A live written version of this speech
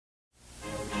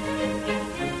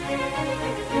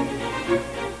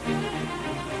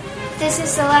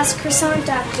This is the last croissant,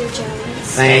 Dr.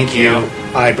 Jones. Thank you.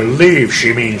 I believe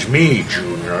she means me,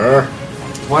 Junior.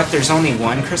 What, there's only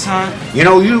one croissant? You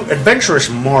know, you adventurous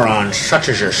morons such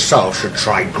as yourself should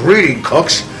try greeting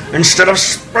cooks instead of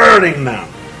spurning them.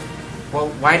 Well,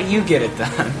 why do you get it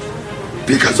then?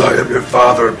 Because I am your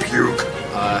father, Puke.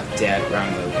 Dad, wrong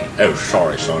movie. Oh,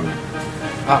 sorry, son.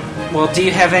 Well, do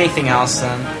you have anything else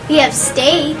then? We have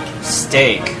steak.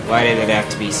 Steak? Why did it have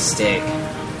to be steak?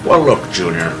 Well, look,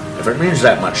 Junior, if it means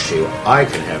that much to you, I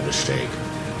can have the steak.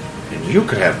 And you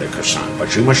could have the croissant,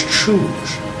 but you must choose.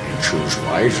 And choose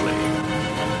wisely.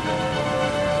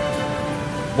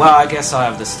 Well, I guess I'll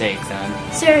have the steak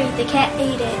then. Sorry, the cat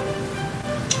ate it.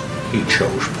 He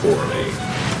chose poorly.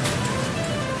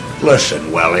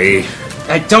 Listen, Welly.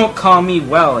 Don't call me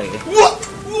Welly. What?